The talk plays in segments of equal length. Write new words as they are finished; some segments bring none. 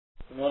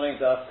Good morning,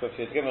 Daf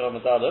Kufiyat Gimel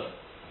Amud Aleph.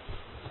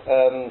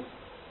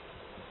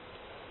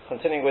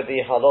 Continuing with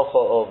the halacha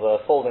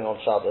of folding on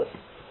Shabbos.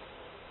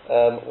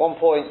 One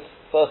point,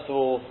 first of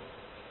all,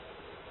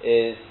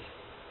 is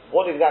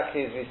what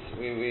exactly is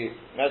we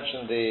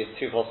mentioned the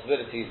two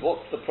possibilities.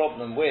 What's the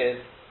problem with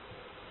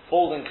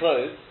folding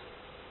clothes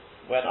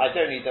when I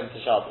don't need them for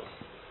Shabbos?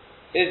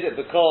 Is it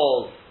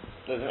because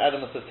there's an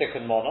element of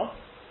tikkun mono,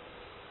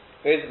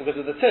 or is it because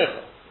of the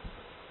tircha?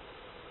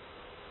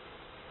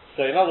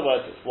 So in other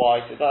words, it's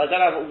white. I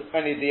don't have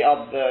any of the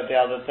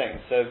other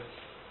things. So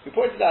we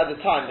pointed out at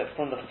the time that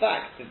from the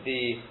fact that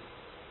the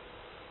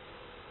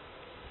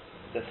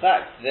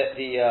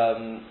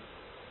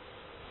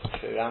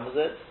around was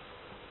it?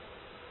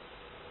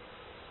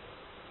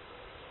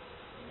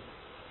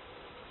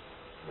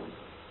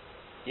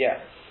 Yeah,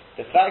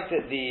 the fact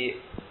that the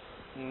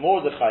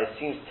Mordechai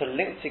seems to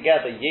link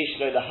together yesh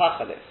lo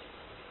lahachalis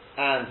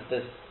and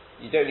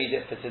you don't need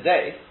it for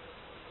today.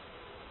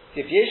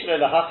 If yesh lo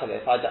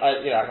lahachalis,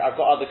 I've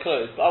got other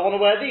clothes, but I want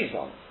to wear these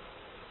ones.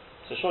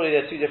 So surely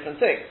they're two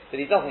different things. But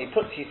he doesn't. He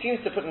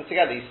seems to put them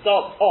together. He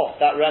starts off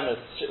that remes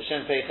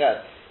shen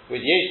peichet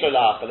with yesh lo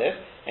lahachalis,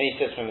 and he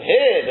says from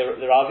here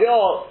the Rav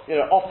Yor,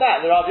 off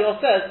that the Rav Yor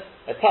says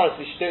a talis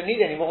which you don't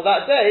need anymore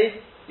that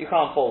day, you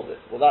can't fold it.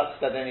 Well, that's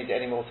I don't need it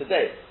anymore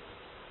today.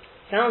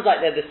 Sounds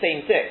like they're the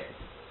same thing.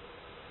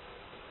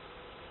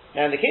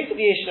 Now, in the case of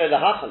yesh lo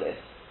lahachalis,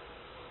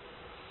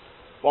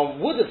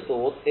 one would have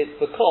thought it's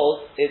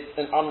because it's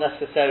an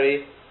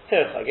unnecessary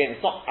tircha. Again,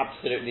 it's not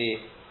absolutely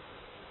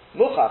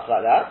muchach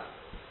like that,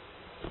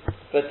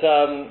 but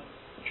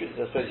truth is,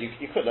 I suppose you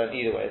could learn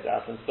either way as it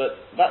happens, but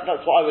that's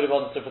what I would have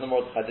understood from the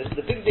Mordechai.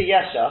 The big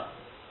Yesha,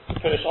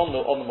 finish on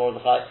the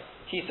Mordechai,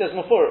 he says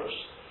Mufurish.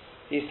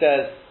 He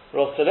says,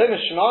 Rav Salom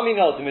Shmami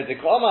Nol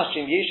D'Midikol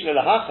Mashim Yesh Lo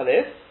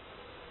Lahachalif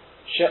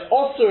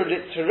She'osur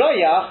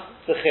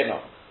L'Troyach B'Chino.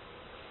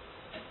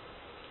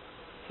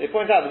 So they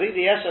point out the big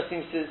Yesha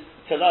seems to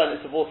learn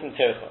it's a walking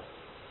tircha.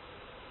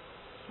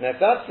 Now, if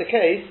that's the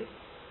case,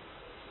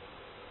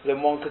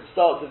 then one could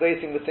start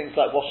debating with things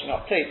like washing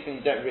up plates when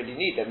you don't really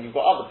need them. You've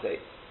got other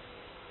plates.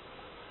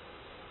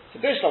 So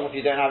Bishlam, if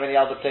you don't have any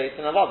other plates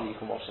and have other, you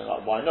can wash them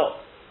up. Why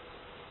not?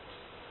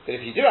 But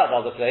if you do have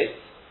other plates,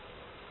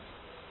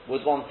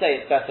 would one say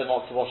it's better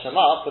not to wash them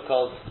up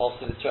because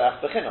also the Torah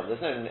B'Chinam?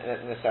 There's no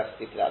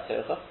necessity for that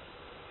tircha.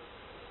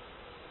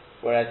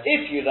 Whereas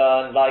if you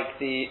learn like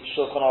the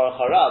Shulchan Aruch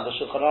Harav, the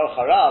Shulchan Aruch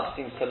Harav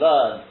seems to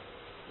learn.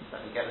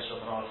 Let me get the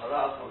Shulchan Aruch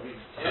Harav. I'll read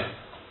it to you.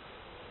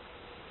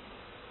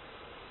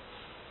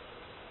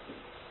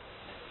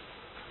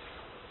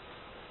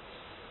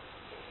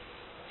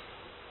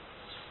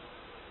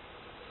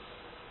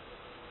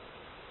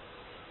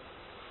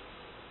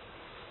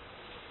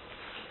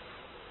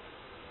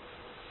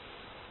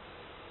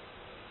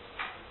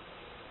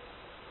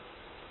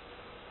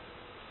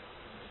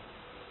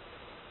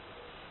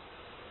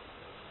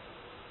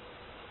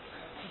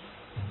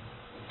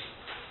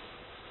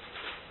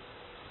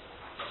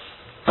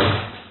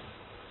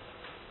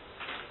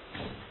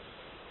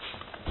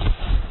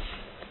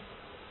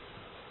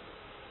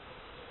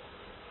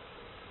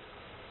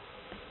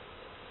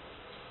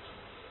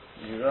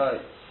 You're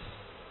right.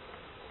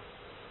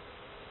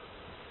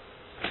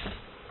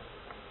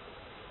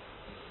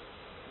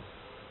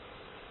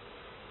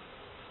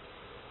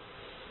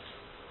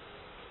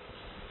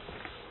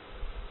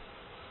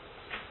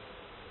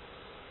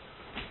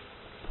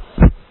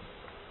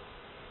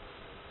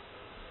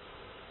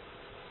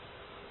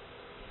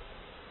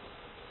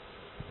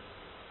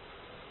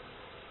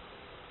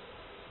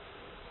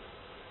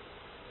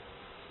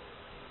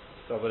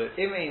 So, but if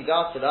in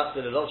das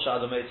after the love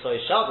shadow made so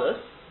Shabbos.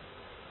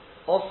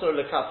 Also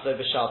lekaple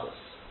b'Shabbos.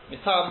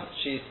 Mitam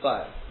she's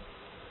fire.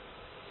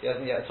 He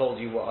hasn't yet told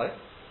you why.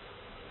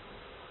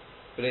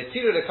 But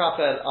etiru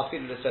lekapel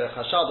afilu l'serech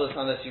haShabbos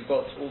unless you've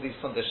got all these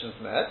conditions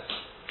met.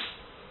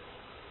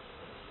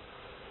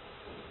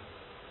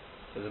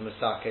 There's a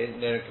misake,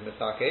 nerik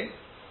misake.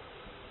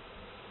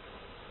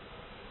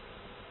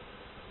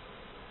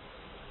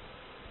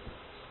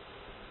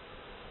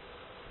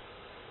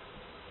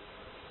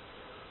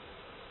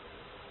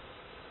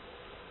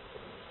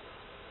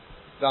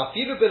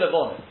 V'afilu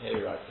b'levonim, here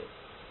he writes it.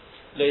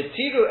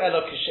 Le'tiru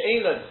elo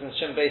k'she'en lo, this is in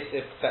Shem Beis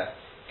If Peh,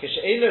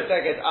 k'she'en lo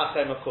beged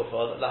acher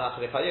mekufol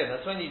lahachalif hayon.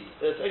 That's only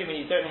when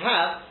you don't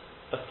have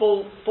a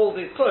full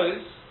folded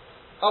clothes,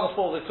 other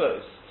folded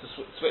clothes to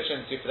switch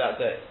into for that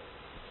day.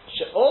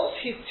 She'os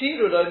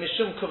hitiru lo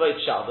mishum kovod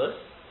Shabbos,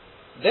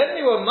 then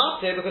they were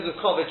matir because of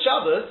kovod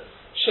Shabbos,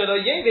 shelo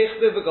yevich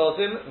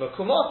b'begodim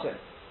mekumotim.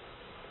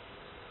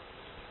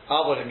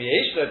 Avodim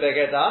yesh lo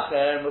beged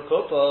acher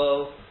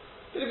mekufol.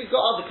 But if you've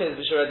got other clothes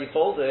which are already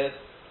folded,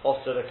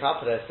 also the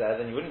kapres there,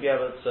 then you wouldn't be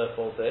able to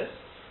fold this.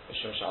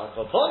 So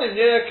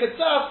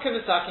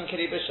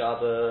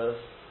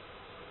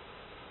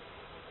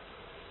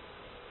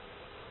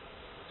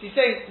he's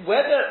saying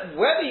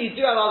whether you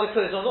do have other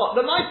clothes or not,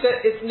 the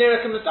Maisa it's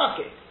nira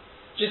k'misaki.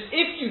 Just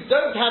if you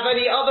don't have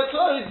any other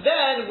clothes,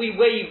 then we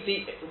waive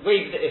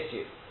the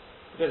issue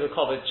because of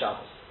Kovod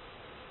Shabbos.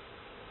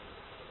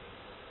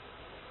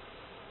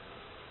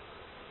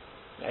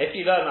 Now, if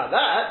you learn like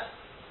that,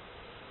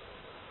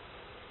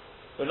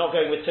 we're not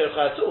going with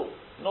tircha at all.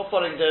 We're not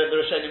following the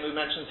Rishonim who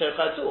mentioned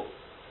tircha at all.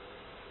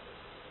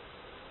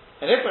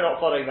 And if we're not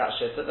following that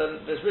shitta,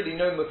 then there's really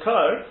no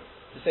makar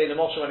to say the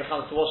Moshe when it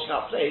comes to washing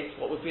up plates,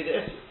 what would be the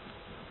issue?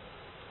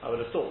 I would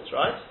have thought,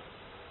 right?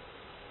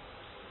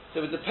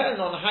 So it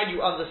depends on how you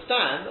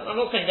understand, and I'm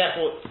not saying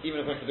therefore, even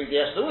according to the Big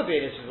Yesh, there would be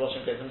an issue with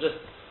washing plates, I'm just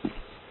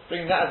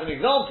bringing that as an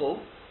example.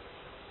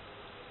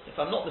 If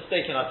I'm not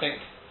mistaken, I think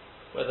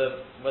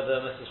whether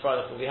Mrs.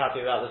 Freilich will be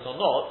happy about this or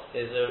not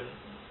is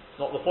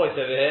not the point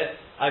over here.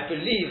 I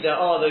believe there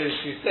are those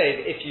who say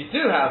that if you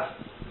do have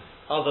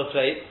other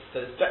plates,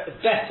 that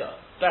it's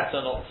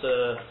better not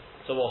to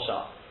wash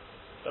up.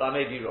 But I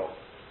may be wrong.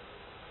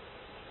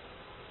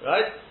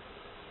 Right?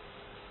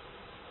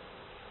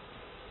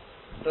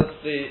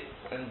 That's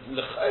and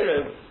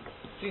l'chayro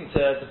seems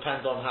to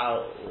depend on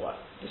how,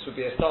 this would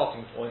be a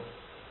starting point,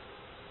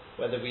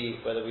 whether we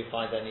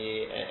find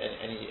any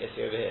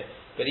issue over here.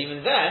 But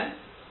even then,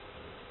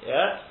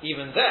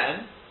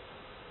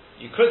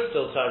 you could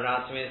still turn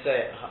around to me and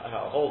say,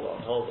 hold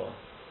on.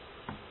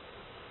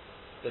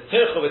 The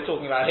tircha we're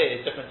talking about here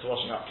is different to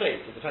washing up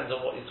plates. It depends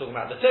on what you're talking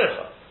about, the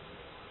tircha.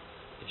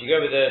 If you go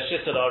with the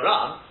shittel or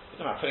ram,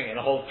 you're talking about putting it in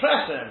a whole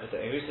press and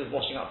everything. Who says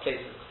washing up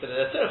plates is considered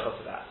a tircha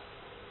for that?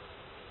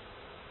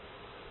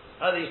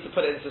 They used to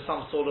put it into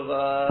some sort of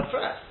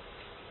press.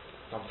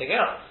 Something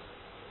else.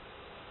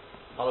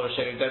 Other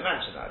Rishonim don't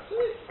mention that.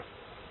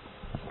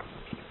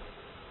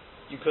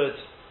 You could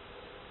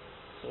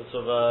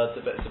sort of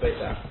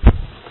debate that.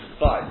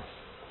 Fine.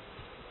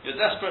 You're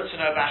desperate to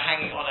know about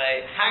hanging on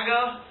a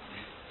hanger.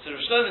 So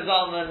Rav Shlomo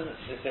Zalman,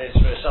 this is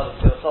Rav Shabbos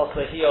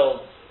Gilchasa, he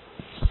holds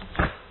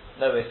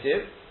no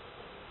issue,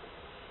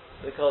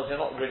 because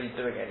you're not really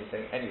doing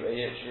anything anyway,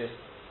 you should just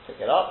pick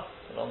it up,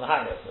 put it on the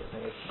hanger, sort of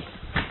thing.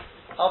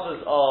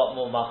 Others are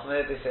more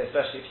machmir, they say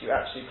especially if you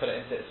actually put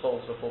it into its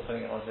folds before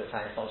putting it onto its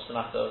hanger. It's not just a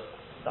matter of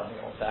dumping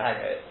it onto a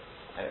hanger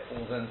and it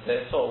falls into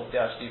its folds, you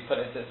actually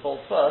put it into its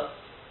folds first.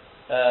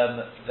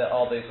 There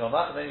are those who are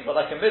machmir, and then you've got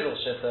like a middle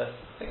shitter,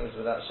 I think it was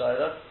with that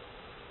Shaila,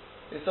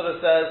 who sort of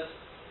says,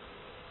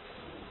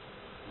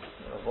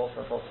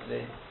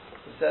 possibly,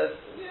 he says,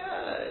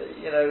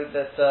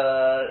 that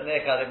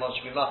Ne'ekadim one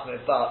should be machmir,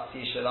 but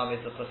Yishalam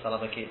is the Chusala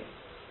Makina.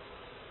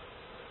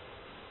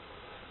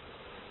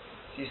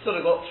 So you've sort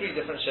of got three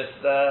different shifts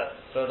there.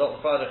 So Dr.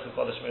 Freilich who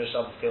called Shmir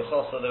Shabbos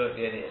Gilchasa, there won't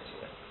be any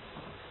issue.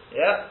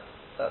 Yeah,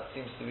 that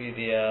seems to be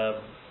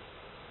the.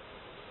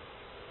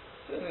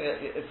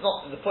 It's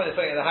not the point of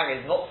putting it in the hanger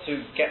is not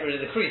to get rid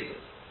of the creases.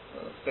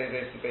 That's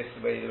basically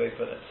the way you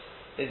put it.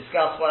 They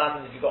discuss what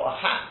happens if you've got a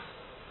hat,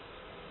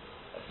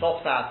 a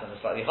soft hat and a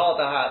slightly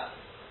harder hat,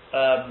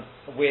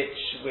 which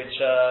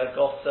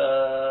got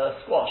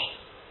squashed.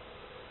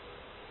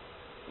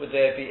 Would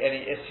there be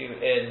any issue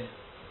in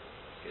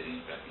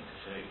getting back into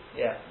shape?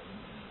 Yeah.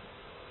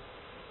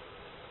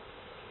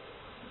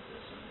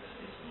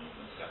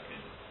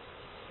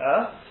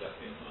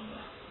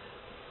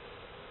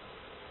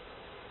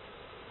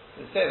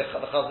 They say the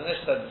Chazon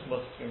Ish said this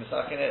must be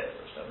misakin it.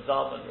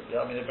 Zalman,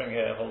 they bring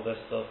here a whole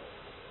list of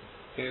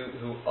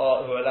who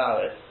allow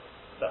it.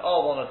 There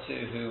are one or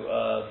two who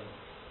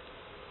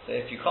say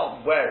if you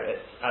can't wear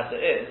it as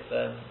it is,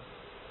 then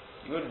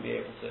you wouldn't be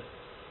able to.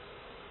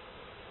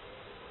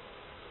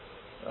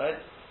 Right?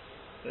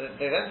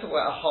 They then to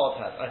wear a hard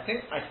hat. I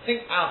think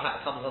our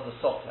hat comes on the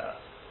soft hat.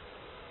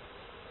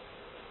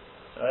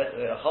 Right?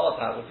 A hard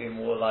hat would be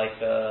more like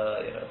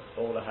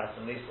bowler hat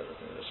and these sort of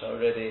things, which are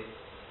already.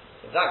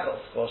 If that got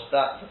squashed,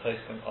 that the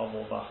poskim are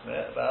more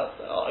machmir about.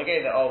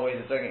 Again, there are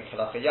ways of doing it,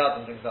 kalach yad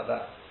and things like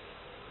that.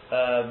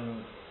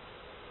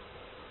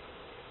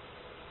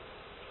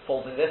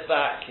 Folding this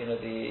back, I'm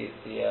just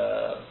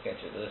going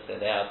to the list there.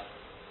 They have.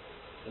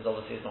 There's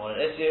obviously not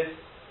an issue.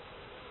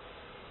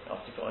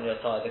 After you put on your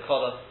tie the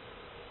collar,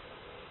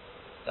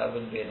 that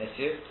wouldn't be an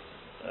issue.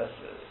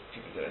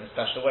 People do it in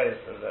special ways.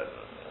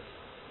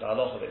 The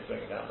halacha of it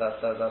bringing down.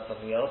 That's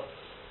something else.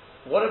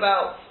 What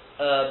about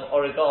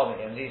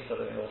origami and these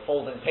sort of things, or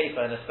folding paper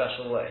in a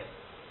special way?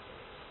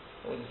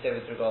 What would you say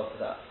with regard to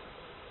that?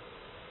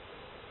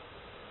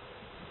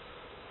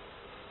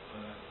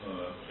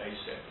 Place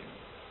setting.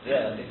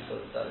 Yeah, I think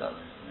so. Is it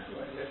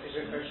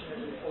a question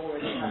of it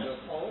already has a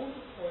fold,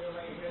 or you're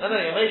making? No,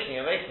 you're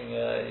making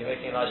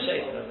a nice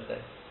shape and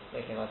everything,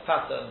 making a nice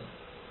pattern.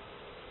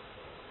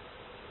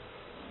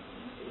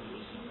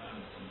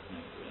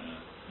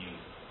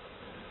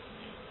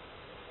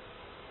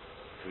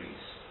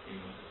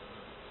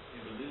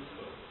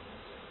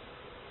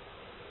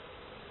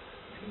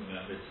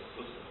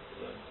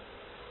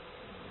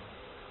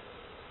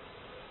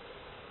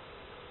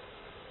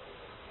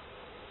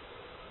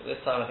 This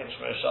time I think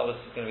Shmir Shabbos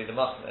is going to be the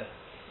machmir.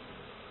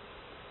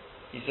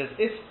 He says,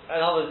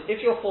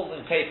 if you're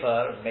folding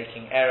paper and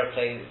making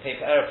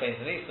paper aeroplanes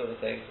and these sort of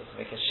things, or to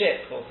make a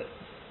ship,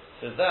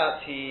 so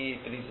that he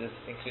believes is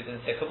included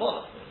in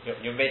Tekumona.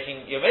 You're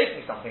making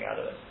something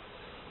out of it.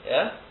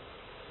 Yeah?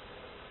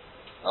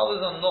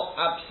 Others are not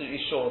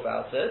absolutely sure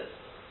about it.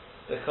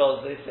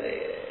 because they say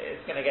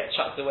it's going to get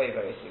chucked away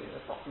very soon.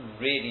 It's not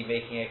really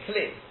making a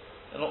clean.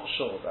 They're not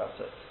sure about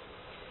it.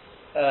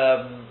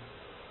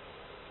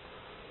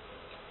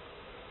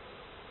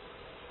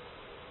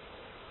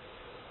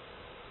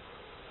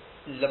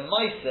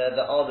 Lemaisa,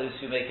 there are those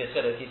who make a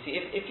chiluk. You see,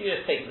 if you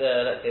just take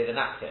let's say the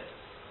napkin,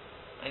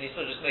 and you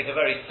sort of just make a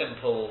very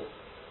simple,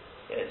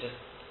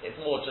 it's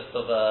more just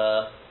of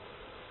a,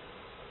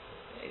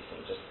 you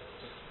sort of just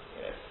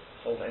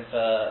fold it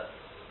into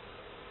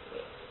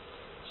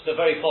just a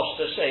very posh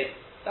shape,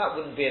 that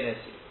wouldn't be an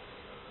issue.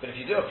 But if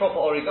you do a proper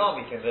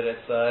origami thing, that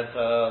it's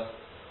a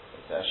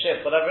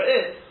shape, whatever it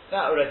is,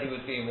 that already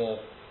would be more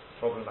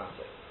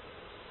problematic.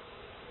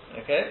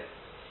 Okay?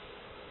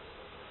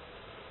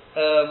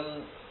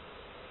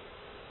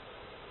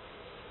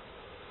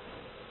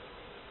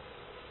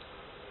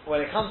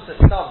 When it comes to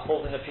some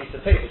folding a piece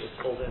of paper,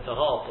 just fold it into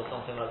half or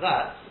something like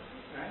that.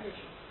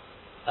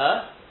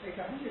 Take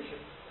a handkerchief.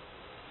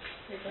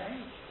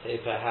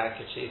 Paper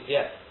handkerchief,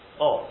 yeah.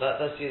 Oh, that's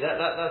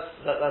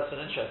an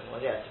interesting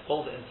one. Yeah, to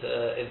fold it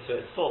into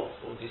its full.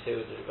 What would you say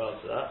with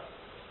regard to that?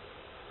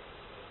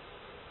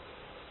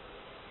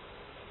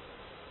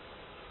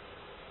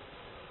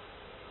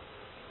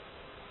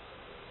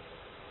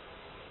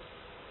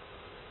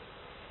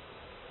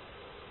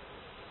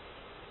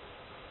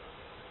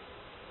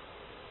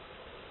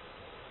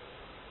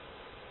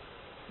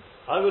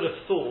 I would have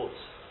thought,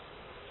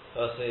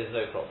 personally, there's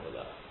no problem with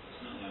that.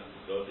 It's not like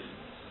the God is.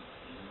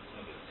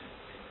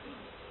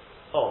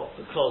 Oh,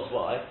 because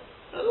why?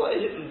 What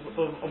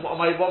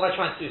am I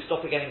trying to do?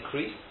 Stop it getting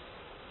creased?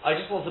 I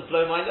just want to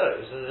blow my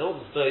nose, and in order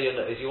to blow your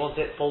nose, you want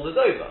it folded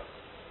over.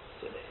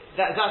 So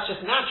that's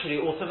just naturally,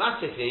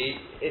 automatically,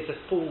 it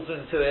just falls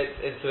into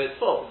its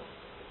fold.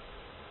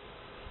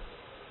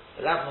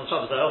 The Latin on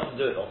Shabbos, I often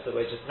do it off the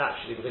way, just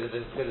naturally, because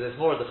there's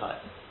more of the chai.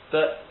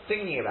 But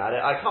thinking about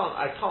it, I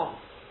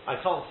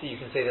can't see you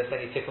can say there's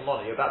any tikkun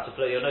on it. You're about to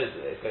blow your nose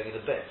with it, it's going in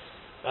the bin,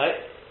 right?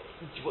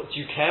 Do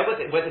you care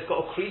whether it's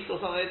got a crease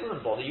or something? It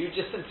doesn't bother you. You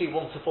just simply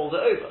want to fold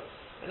it over,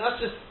 and that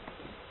just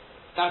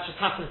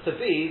happens to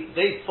be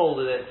they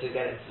folded it to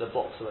get into the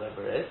box or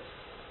whatever it is.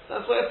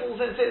 That's where it falls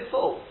into its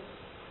fold.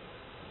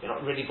 You're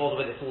not really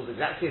bothered when it falls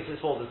exactly if it's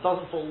fold. It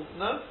doesn't fall.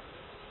 No.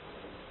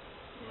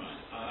 Right.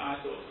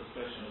 I thought the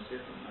question was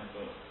different. I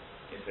thought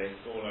if they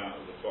fall out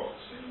of the box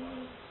and you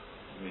want to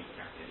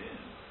repack it in,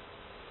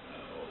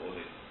 or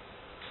they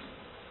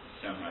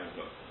somehow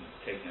you've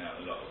taken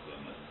out a lot of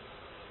them and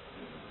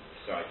you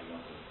decide you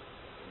want to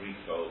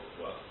refold,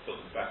 put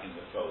them back in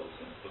the folds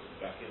and put them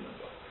back in the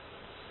box.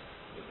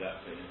 Would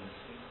that be an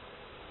issue?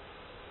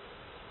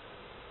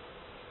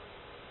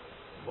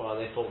 Well,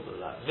 they folded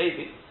that.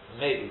 Maybe.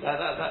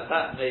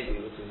 That maybe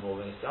would be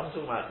more of an issue. I'm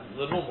talking about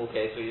the normal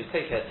case where you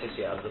take a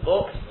tissue out of the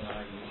box. Well,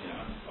 I usually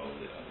unfold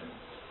it. I don't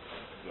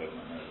blow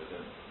my nose.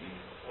 I don't really.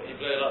 Well, you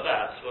blow it like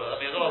that. Well, I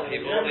mean, a lot of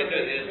people, they do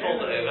it, they just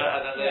fold it over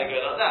and then they go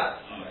like that.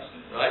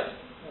 Right?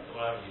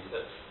 Well, I haven't used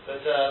it.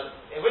 But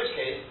in which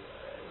case,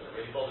 it doesn't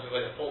really bother me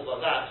when it falls like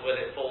that, when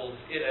it falls,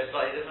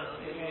 slightly different.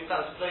 If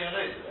that's blowing your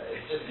nose with it,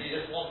 it's just, you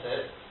just want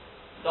it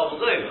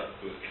doubled over.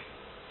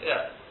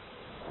 Yeah.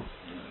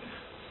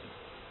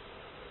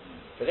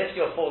 But if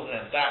you're folding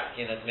them back,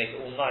 to make it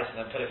all nice and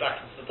then put it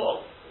back into the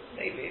box,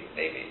 maybe.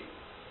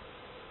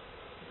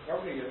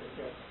 Probably you're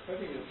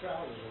putting your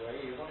trousers away,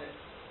 you want it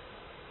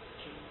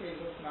to really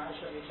look nice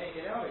when you take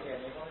it out again.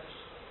 You want it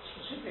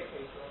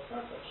specifically for a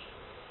purpose.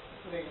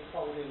 Putting it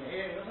fold in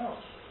here, you're not.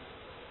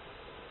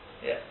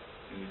 Yeah.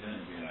 It would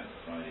only be like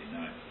Friday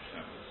night for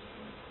Shabbos,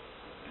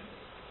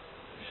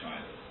 the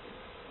Shiloh.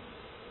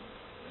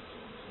 That's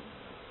what I'm talking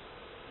about.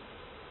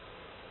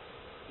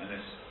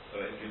 Unless,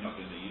 if you're not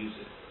going to use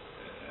it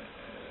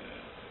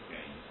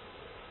again,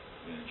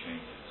 you're going to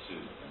change it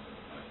soon, then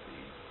it might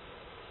be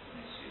an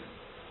issue.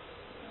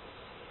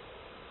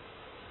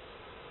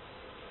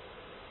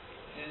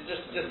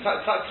 Just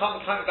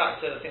coming back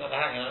to the thing on the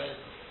hanger,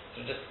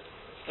 to just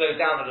slow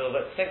down a little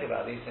bit to think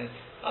about these things.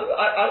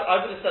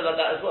 I would have said like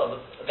that as well.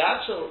 The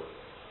actual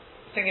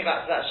thinking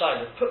back to that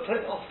shine,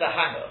 putting it onto the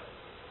hanger,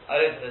 I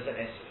don't think there's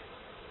an issue.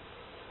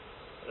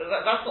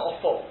 That's not a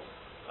fault.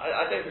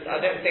 I don't think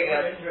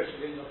that's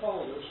interested in the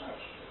fold as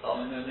such. Oh.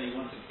 And then they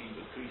want to keep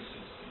the creases.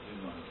 They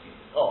do want to keep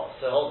it. Oh,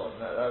 so hold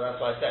on. That's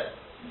what I said.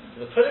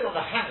 So the putting on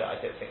the hanger, I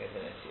don't think is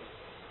an issue.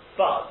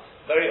 But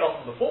very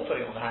often before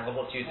putting on the hanger,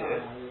 what do you do?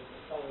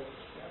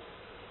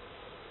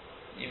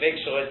 You make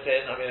sure it's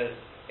in. I mean,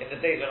 in the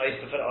days when I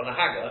used to put it on a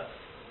hanger,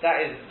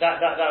 that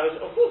was,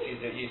 of course you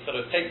do. You sort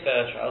of take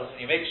the trousers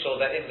and you make sure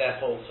they're in their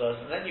folds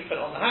first, and then you put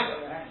it on the hanger.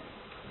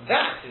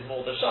 That is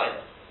more the shayla.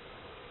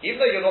 Even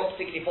though you're not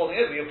particularly folding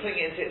over, you're putting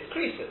it into its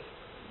creases.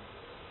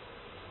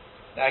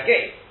 Now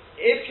again,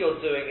 if you're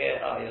doing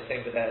it, you're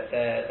saying that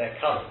they're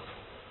colours.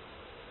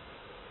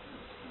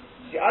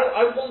 See,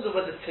 I wonder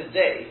whether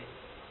today,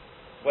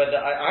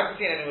 I haven't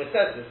seen anyone who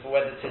says this, but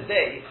whether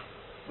today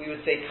we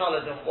would say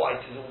coloured and white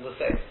is all the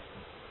same.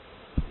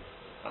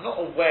 I'm not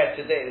aware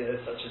today that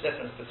there's such a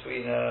difference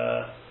between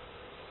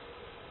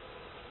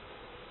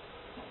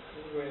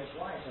Where it's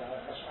white,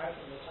 aside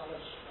from the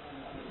colours.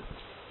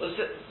 Well,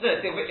 no,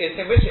 in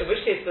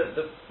which case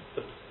the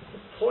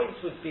point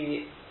would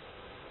be.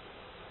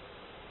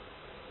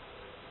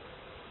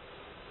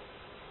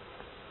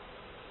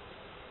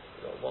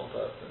 You've got one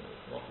person,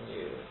 it's not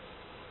new.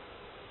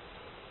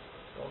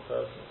 One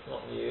person, it's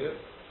not new.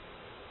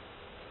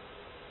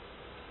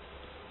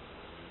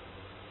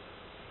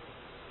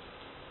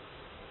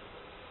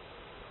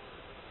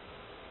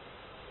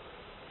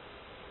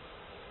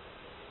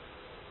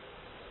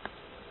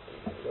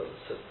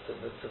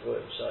 To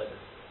work inside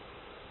it.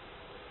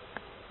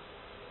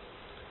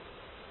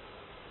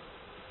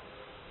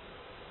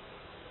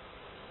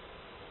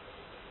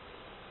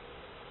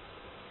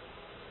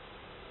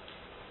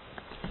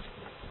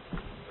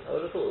 I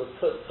would have thought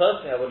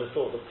personally, I would have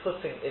thought the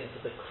putting into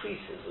the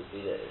creases would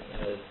be there. I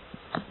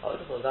would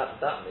have thought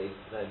that may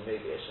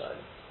be a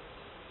shayla.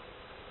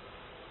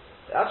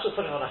 The actual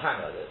putting on a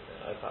hanger, I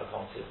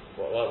can't see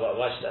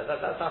why should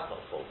that's not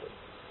faulted.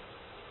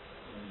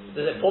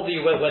 Does it bother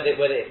you whether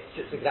it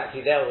sits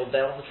exactly there or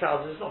there on the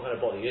trousers? It's not going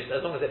to bother you.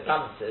 As long as it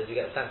balances, you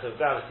get a sense of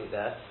gravity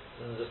there,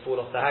 and just fall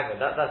off the hanger.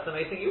 That's the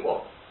main thing you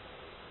want.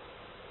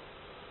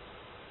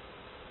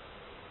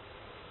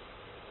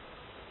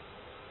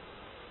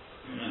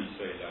 It's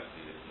very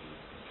likely that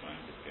you're trying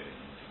to get it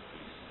into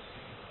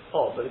creases.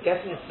 Oh, but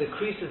getting into the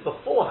creases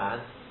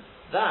beforehand,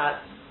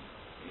 that.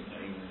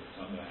 Even if it's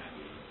on the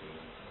hanger, you can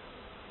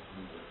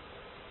move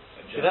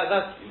it. So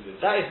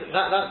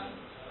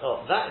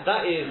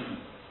that is.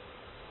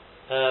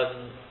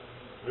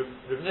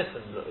 Reb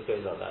Nissen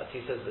goes like that. He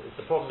says that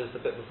the problem is the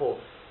bit before,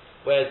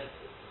 whereas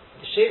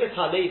Shevet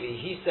Halevi,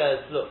 he says,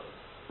 look,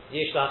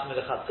 Yesh La'achim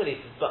Elechatzil, he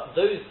says, but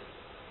those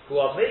who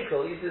are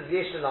Mekel, he says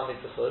Yesh La'achim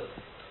Elechatzil.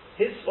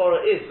 His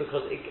svara is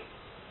because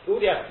all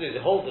you have to do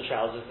is hold the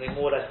trousers and they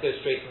more or less go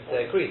straight into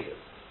their creases.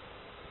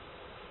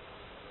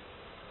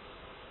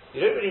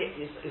 You don't really,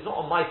 it's not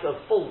a mice of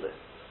folding.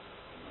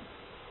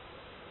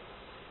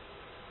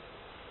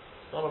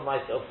 It's not a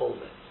mice of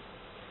folding.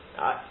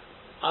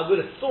 I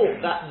would have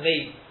thought that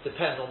may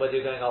depend on whether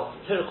you're going out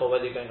to Tirch or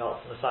whether you're going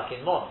out to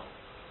Masakin Mono.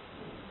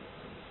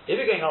 If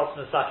you're going out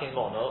to Masakin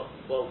Mono,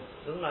 well,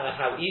 it doesn't matter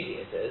how easy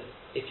it is.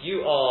 If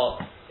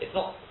it's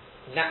not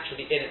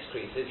naturally in its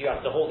creases, you have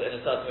to hold it in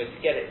a certain way to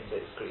get it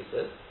into its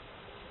creases.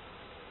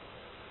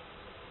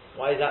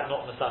 Why is that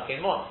not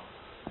Masakin Mono?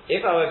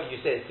 If, however,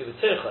 you say it's to do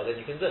with Tircha, then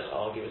you can just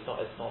argue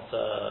that's not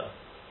Tircha.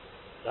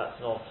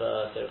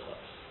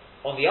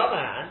 On the other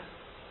hand,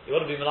 you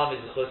want to be Melamed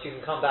Zechus, you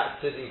can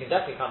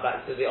definitely come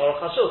back to the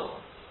Aruch HaShulchan.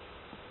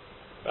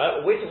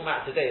 Right? What we're talking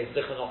about today is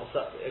Zechus not,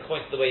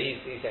 according to the way he's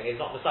saying, it's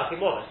not Masakin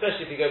Mono,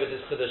 especially if you go with this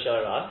Chiddush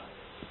Haran.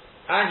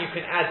 And you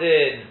can add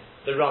in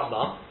the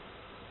Rambam.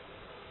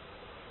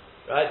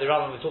 Right? The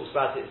Rambam talks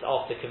about it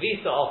after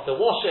Kavisa, after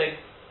washing.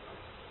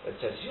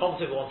 It says Yom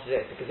Tov on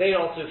today, because they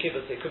also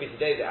kibbutz, it could be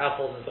today, the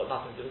Alphonse has got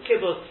nothing to do with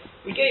kibbutz.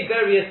 We gave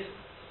various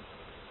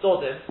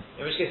Sodim,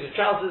 in which case with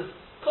trousers,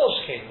 Kol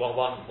Shekin,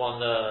 one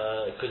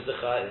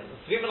Kuzdecha.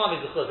 To be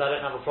Melamed Zechus, I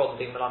don't have a problem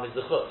being Melamed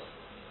Zechus.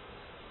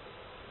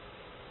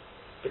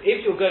 But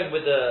if you're going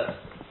with the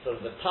sort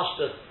of the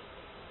Pashtus,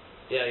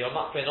 you're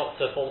not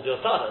to fold your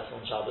Tadas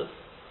on Shabbos.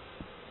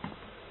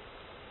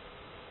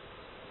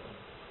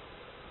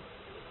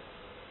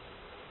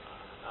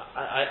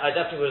 I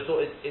definitely would have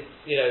thought it's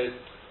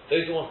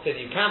those who want to say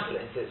that you can put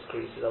it into its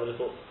creases, I would have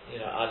thought,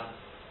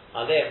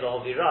 Aleim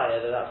L'Hovi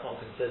Raya, that that's not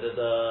considered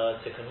a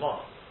Tikkun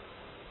Mono.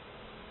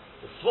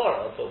 The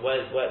Svara, but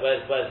where's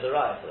the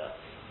Raya for that?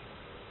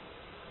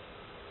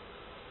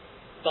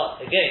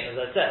 But again, as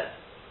I said,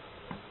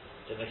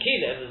 the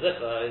Mekilim, the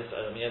Zifra is,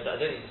 I don't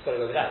think you've got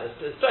to go with that.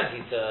 There's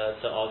plenty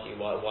to argue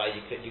why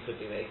you could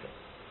be making.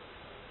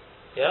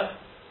 Yeah?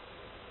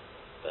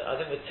 But I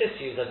think with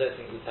tissues, I don't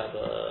think you'd have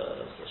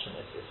a such an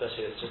issue,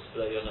 especially if it's just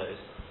below your nose.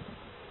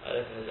 I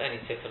don't think there's any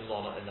Tikkun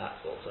Mono in that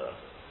whatsoever.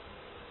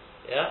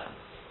 Yeah?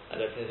 I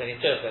don't think there's any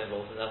Tircha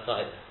involved in that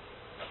either.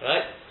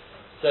 Right?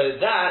 So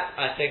that,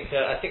 I think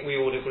we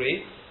all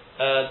agree.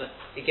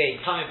 Again,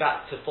 coming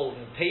back to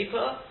folding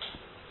paper,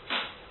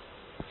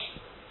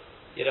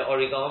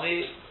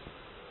 origami,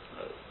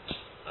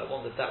 I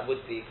wonder if that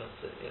would be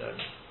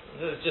considered,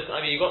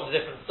 you've got the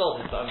different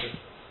styles, but if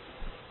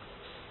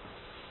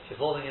you're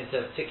folding into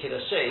a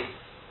particular shape,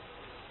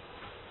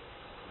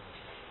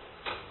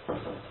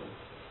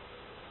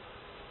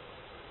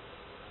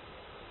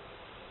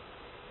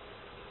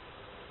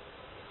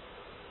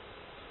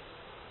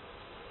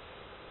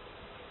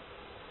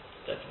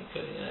 definitely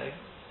could,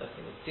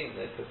 definitely would seem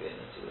there could be an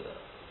issue with that.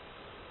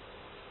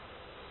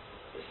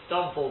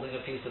 Stump folding a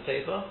piece of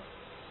paper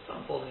in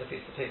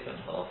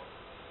half. What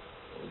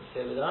would you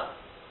say with that?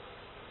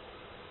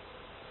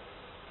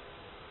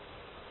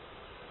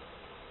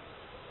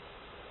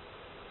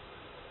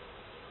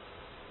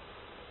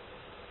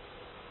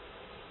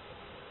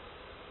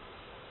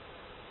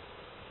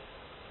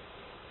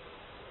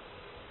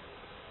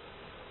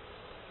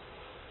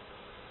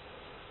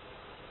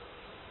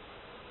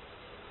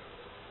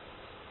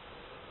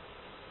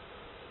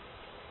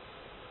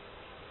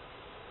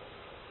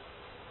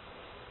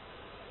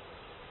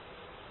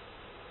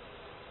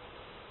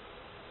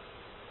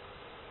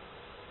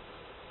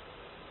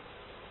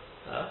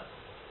 Huh?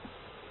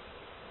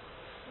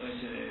 Well,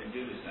 you see, they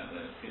do this now,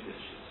 they're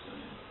Kiddush,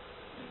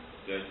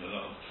 go to a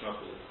lot of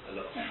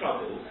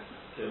trouble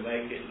to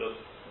make it look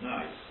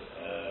nice.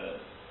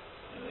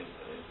 And they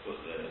put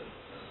the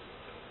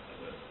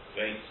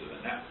plates with a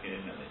napkin,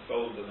 and they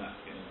fold the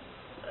napkin.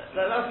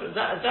 That I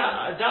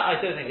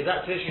don't think,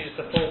 that's literally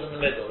just a fold in the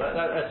middle.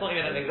 That's not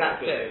even an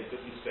exact thing. They could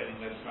be spending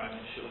their time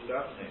in shul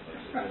davening. They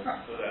should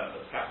just put out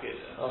the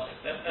packet. I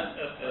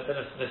don't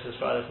know if Mrs.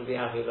 Friday will be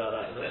happy about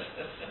that.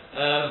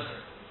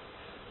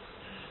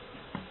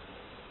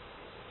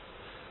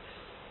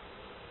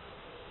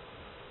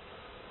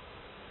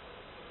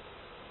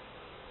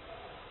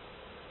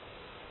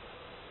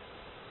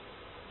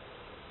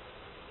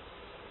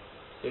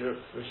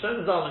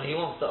 Rishon Zalman, he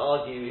wants to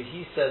argue,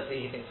 he says that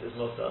he thinks it's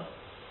mutter,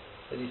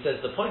 but he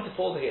says the point of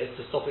folding it is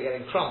to stop it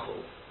getting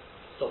crumpled,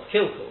 stop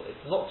kilkul,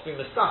 it's not to be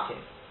mistaken.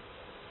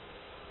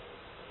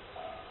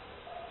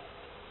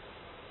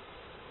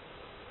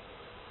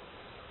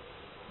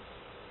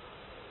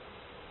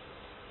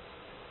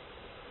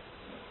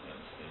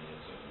 That's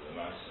the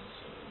license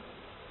of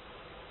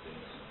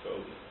things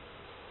folded.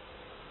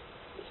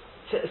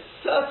 To a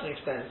certain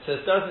extent,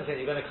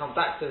 you're going to come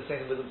back to the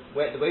thing with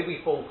the way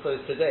we fold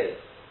clothes today.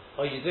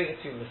 Are you doing it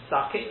to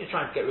mistaken? You're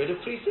trying to get rid of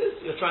creases?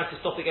 You're trying to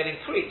stop it getting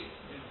creased?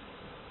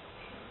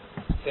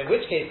 So in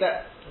which case,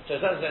 to a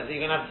certain extent,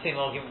 you're going to have the same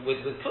argument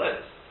with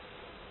clothes.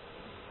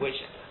 Which,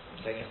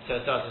 I'm saying to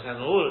a certain extent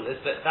on all of this,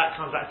 but that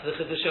comes back to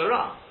the Chiddush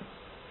Oram.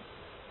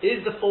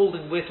 Is the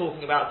folding we're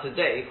talking about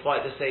today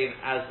quite the same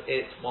as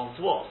it once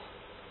was?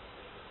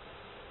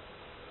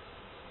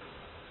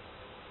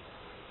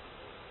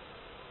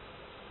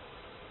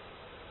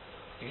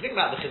 If you think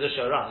about the Chiddush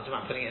Oram, it's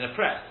about putting it in a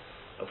press.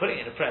 Or putting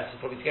it in a press is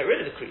probably to get rid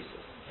of the creases.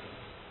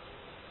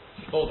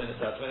 You fold it in a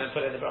certain way, then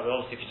put it in the press.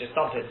 Obviously, if you just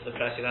dump it into the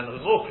press, you'll end up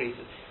with more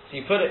creases. So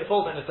you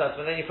fold it in a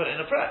certain way, then you put it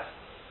in a press.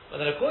 But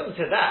then according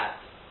to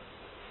that,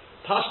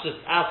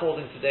 Pashtus, our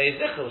folding today,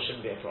 Zichel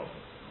shouldn't be a problem.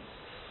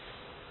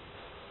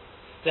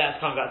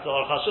 That's coming back to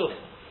Aruch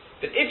HaShulchan.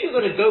 But if you're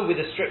going to go with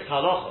a strict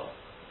halacha,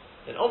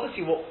 then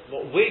obviously what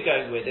we're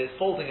going with is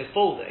folding is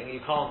folding.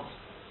 You can't.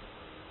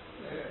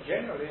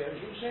 Generally, as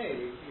you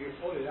say, you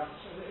fold it up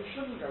so that it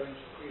shouldn't go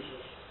into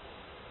creases,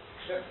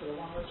 except for the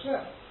one that's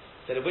left.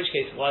 Then in which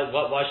case, why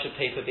should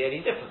paper be any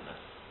different then?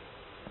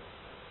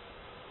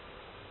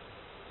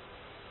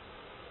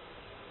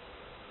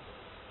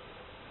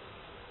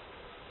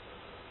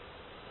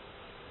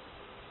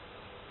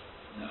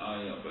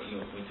 No, but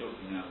we're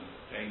talking now with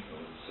paper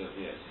with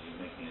serviettes,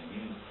 you're making a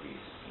new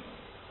crease.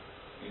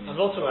 I'm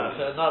not talking about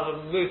it. No, I've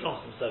moved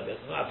on from serviettes.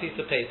 I'm talking about a piece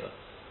of paper.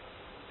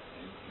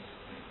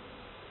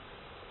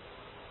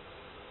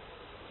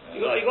 You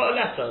got a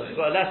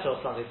letter or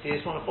something, so you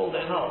just want to fold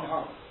it in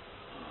half.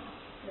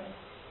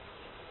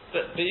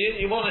 But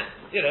you want it,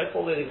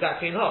 fold it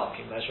exactly in half.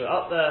 You measure it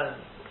up there.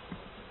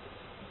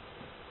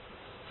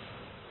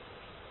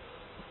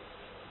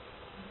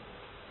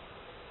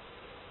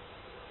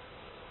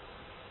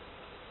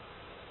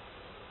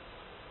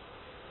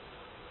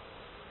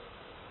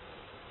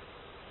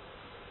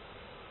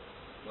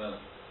 Well,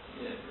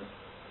 yeah,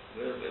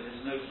 but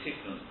there's no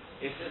tikkun.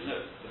 If there's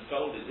no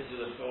this is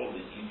a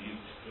folded. You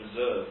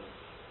preserve.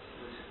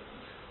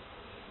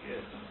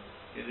 You're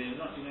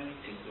not doing any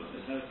tikkun.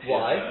 There's no.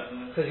 Why?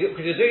 Because you're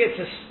doing it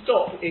to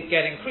stop it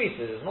getting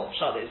creases. It's not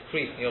shut that it's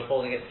creased and you're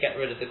folding it to get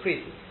rid of the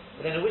creases.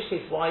 But then in which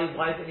case, why is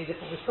it any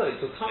different with clothes?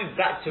 You're coming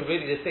back to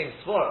really the same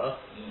svara.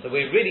 So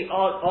we're really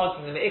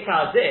arguing the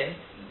Me'ikar Din.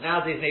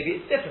 Nowadays maybe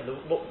it's different.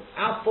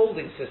 Our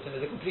folding system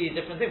is a completely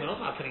different thing. We're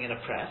not about putting in a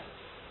press.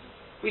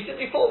 We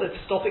simply fold it to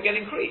stop it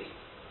getting creased.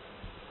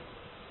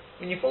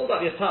 When you fold up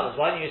your talis,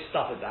 why don't you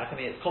stuff it back? I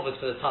mean, it's covered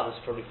for the talis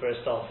probably for a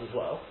start as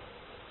well.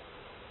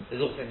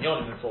 There's also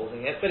nyonim in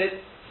folding it, but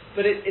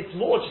it's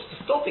more just to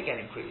stop it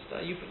getting creased.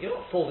 You're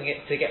not folding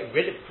it to get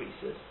rid of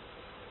creases.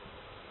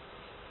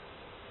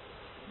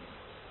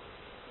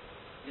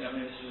 Yeah, I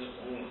mean, this is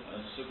all a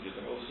subject.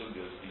 The whole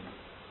subject has been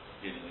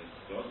dealing with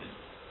God.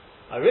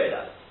 I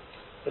realise.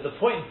 But the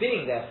point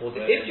being, therefore,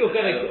 that if you're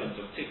going to...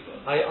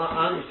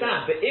 I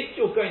understand, but if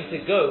you're going to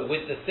go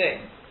with the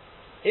thing,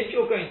 if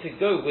you're going to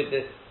go with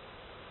the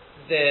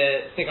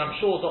thing, I'm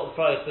sure Dr.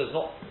 Price does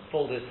not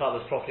fold his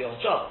talis properly on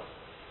Shabbos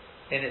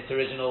in its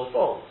original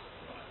fold. Right.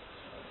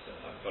 So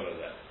I follow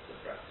that, the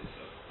practice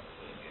of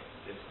doing it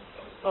in different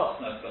folds. Oh.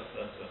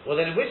 Well,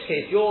 then in which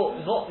case, you're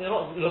not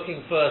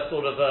looking for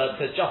sort of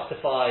to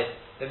justify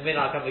the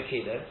minhag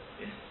hamakidah.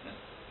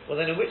 Well,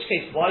 then in which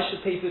case, why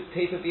should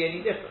paper be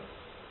any different?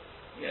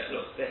 Yeah,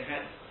 look, they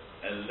had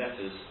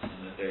letters in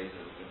the days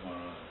of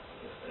Gemara,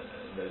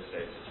 in those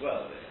days as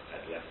well. They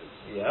had letters.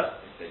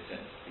 Yeah. They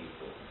sent to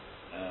people.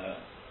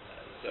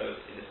 So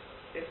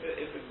if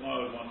a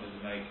Gemara wanted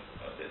to make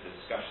a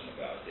discussion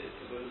about it,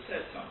 it would have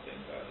said something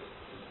about it.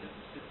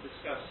 To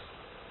discuss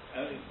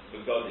only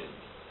begodim.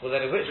 Well,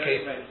 then in which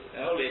case,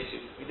 the whole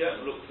issue, we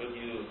don't look for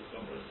new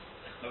numbers.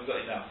 I've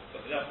got enough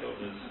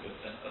numbers.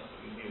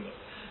 New ones.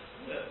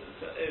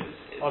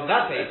 On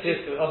that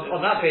basis, that was no,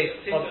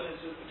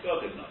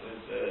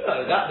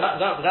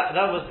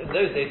 that was in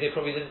those days. They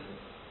probably didn't.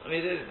 I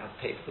mean, they didn't have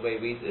paper the way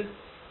we do.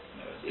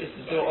 No, They used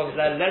to do it on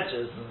their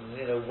ledgers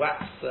and,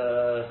 wax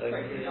things.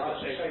 Maybe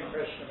ask the same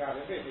question about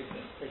it. They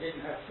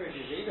didn't have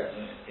fridges either.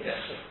 Yeah.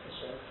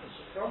 It's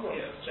a problem.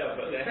 Yeah, no,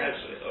 but they had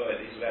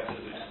these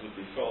letters which would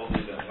be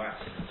folded and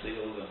waxed and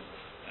sealed,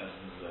 and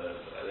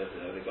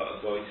they got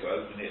a guy to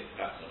open it,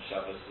 perhaps on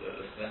Shabbos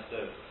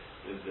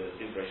with the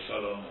Divrei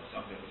Shalom or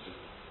something which was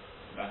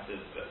mattered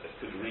that they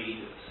could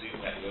read,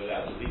 assume that you were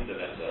allowed to read the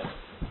letter,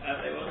 and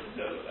they wanted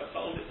to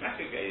fold it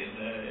back again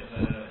in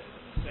the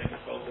same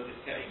fold that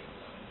it came.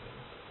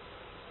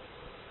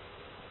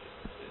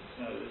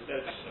 There's no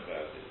question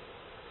about it.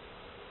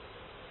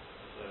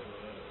 So,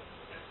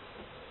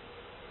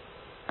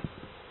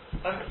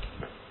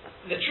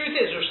 the truth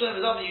is, Rosh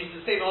Hashanah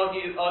uses the same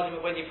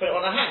argument when you put it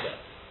on a hanger.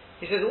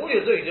 He says all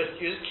you're doing is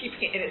you're just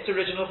keeping it in its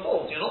original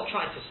fold. You're not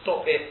trying to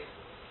stop it.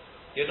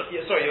 You're not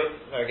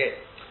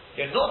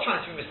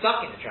trying to be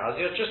stuck in the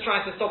trousers. You're just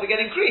trying to stop it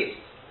getting creased.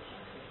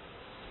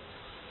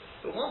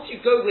 But once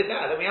you go with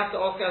that, then we have to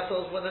ask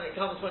ourselves when it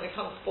comes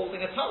to folding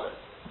a tallit.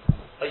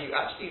 Are you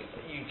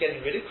getting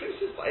rid of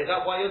creases? Is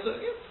that why you're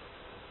doing it?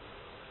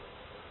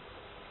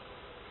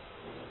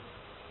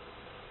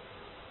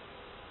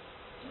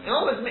 In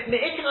other words,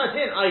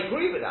 I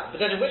agree with that,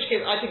 but then in which case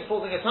I think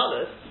folding a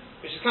tallit,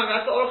 which is kind of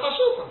after Aruch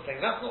HaShulchan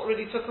thing, that's not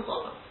really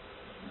Tukkamana.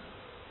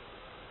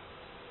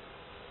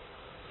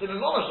 So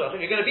in Monoshach, if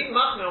you're going to be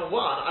machmir on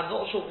one, I'm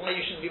not sure why you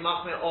shouldn't be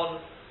machmir on,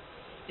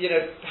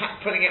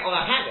 putting it on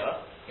a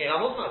hanger. I'm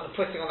not talking about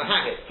putting it on the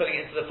hanger, putting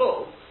it into the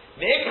fold.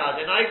 Me'ikad,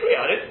 and I agree,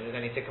 I don't think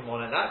there's any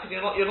Tukkamana in that, because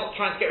you're not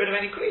trying to get rid of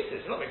any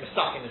creases. You're not making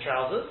stuck in the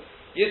trousers.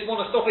 You just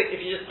want to stop it. If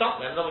you just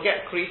dump them, they'll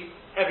get creased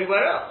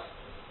everywhere else.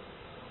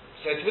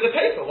 So it's with a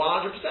paper,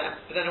 100%.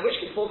 But then in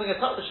which case, folding a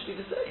tallit should be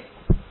the same.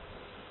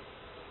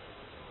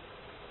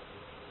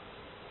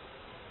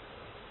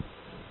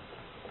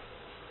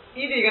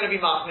 Either you're going to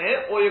be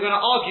machmir, or you're going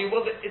to argue,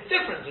 well, it's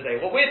different today.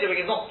 What we're doing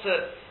is not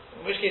to,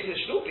 in which case it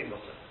should all be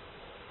mutter.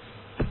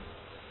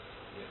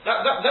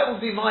 That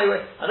would be my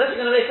way. Unless you're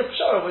going to make a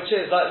pshara, which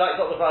is like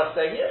Dr. Farah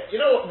saying, yeah, you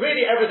know what,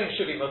 really everything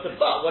should be mutter,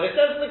 but what it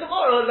says in the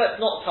Gemara,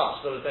 let's not touch,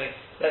 sort of thing.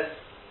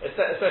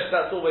 Especially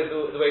that's always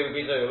the way we've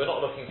been doing it. We're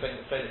not looking for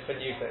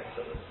new things.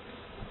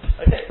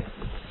 Okay.